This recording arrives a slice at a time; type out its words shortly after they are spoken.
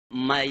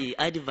My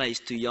advice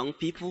to young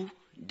people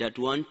that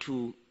want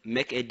to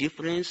make a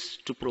difference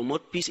to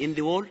promote peace in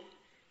the world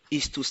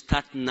is to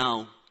start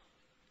now.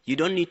 You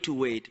don't need to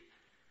wait.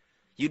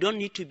 You don't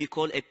need to be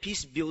called a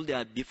peace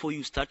builder before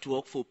you start to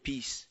work for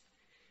peace.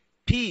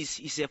 Peace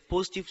is a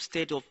positive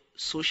state of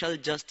social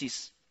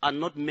justice and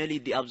not merely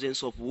the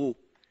absence of war.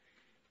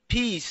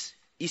 Peace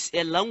is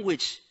a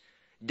language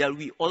that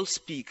we all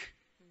speak.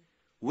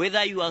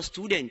 Whether you are a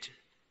student,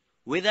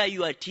 whether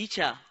you are a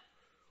teacher,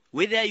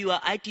 whether you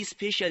are IT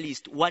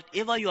specialist,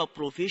 whatever your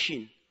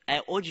profession,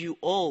 I urge you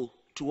all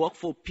to work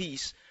for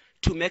peace,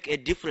 to make a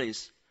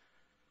difference.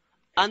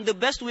 And the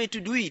best way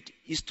to do it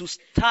is to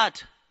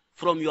start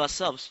from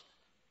yourselves.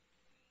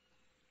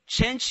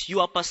 Change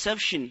your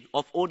perception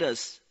of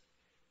others.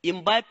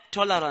 Imbibe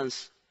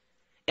tolerance.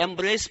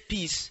 Embrace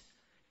peace.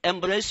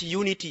 Embrace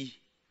unity.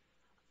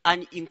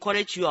 And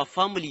encourage your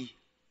family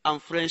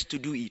and friends to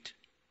do it.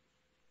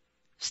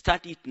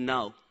 Start it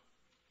now.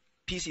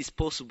 Peace is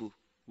possible.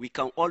 We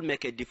can all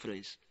make a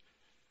difference.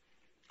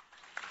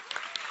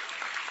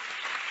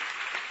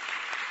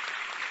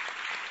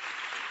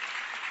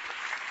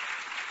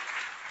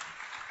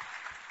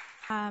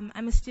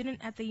 I'm a student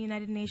at the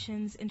United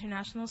Nations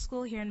International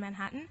School here in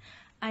Manhattan.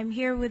 I'm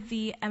here with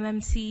the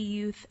MMC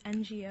Youth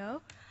NGO.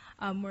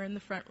 We're in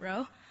the front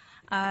row.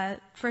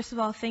 First of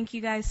all, thank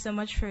you guys so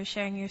much for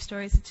sharing your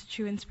stories. It's a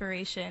true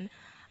inspiration.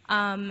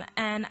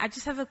 And I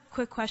just have a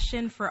quick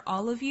question for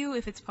all of you,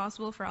 if it's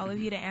possible for all of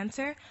you to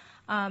answer.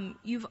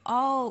 You've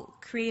all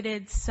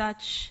created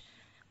such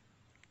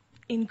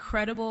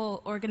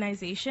incredible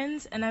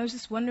organizations, and I was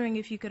just wondering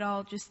if you could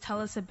all just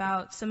tell us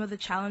about some of the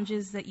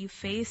challenges that you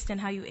faced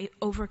and how you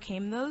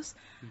overcame those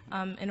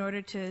in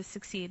order to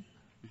succeed.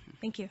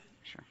 Thank you.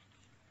 Sure.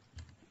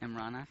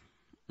 Imrana,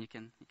 you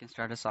can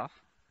start us off.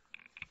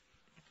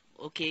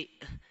 Okay.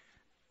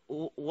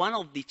 One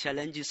of the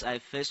challenges I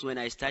faced when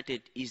I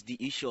started is the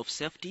issue of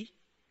safety,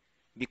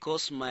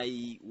 because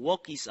my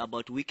work is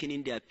about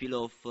weakening the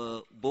appeal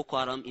of Boko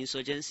Haram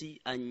insurgency,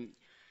 and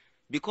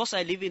because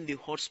I live in the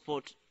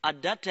hotspot,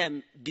 at that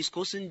time,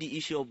 discussing the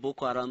issue of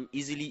Boko Haram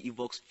easily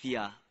evokes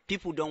fear.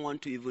 People don't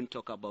want to even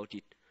talk about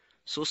it.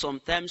 So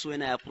sometimes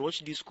when I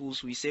approach the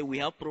schools, we say, we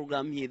have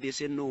program here. They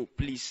say, no,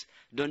 please,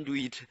 don't do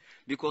it.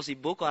 Because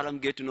if Boko Haram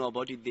get to know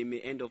about it, they may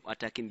end up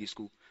attacking the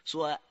school.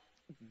 So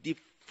the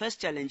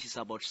first challenge is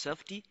about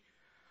safety.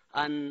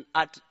 And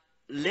at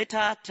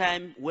later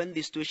time, when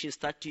the situation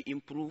starts to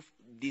improve,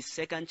 the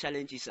second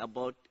challenge is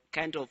about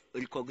kind of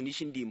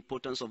recognition the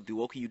importance of the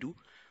work you do,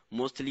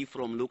 mostly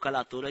from local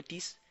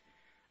authorities.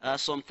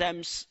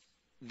 Sometimes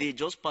they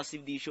just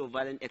perceive the issue of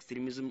violent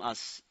extremism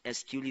as a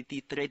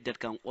security threat that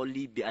can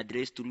only be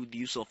addressed through the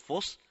use of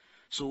force.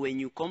 So when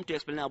you come to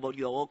explain about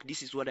your work,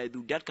 this is what I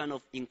do, that kind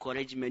of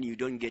encouragement, you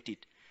don't get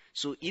it.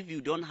 So if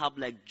you don't have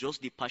like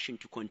just the passion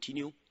to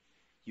continue,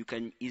 you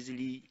can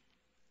easily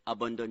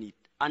abandon it.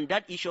 And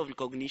that issue of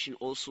recognition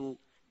also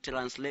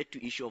translates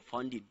to issue of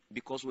funding,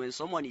 because when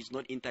someone is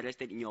not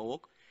interested in your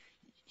work,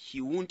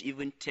 he won't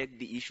even take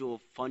the issue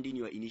of funding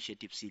your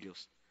initiative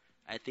serious.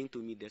 I think to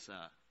me there's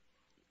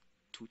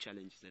two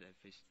challenges that I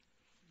faced.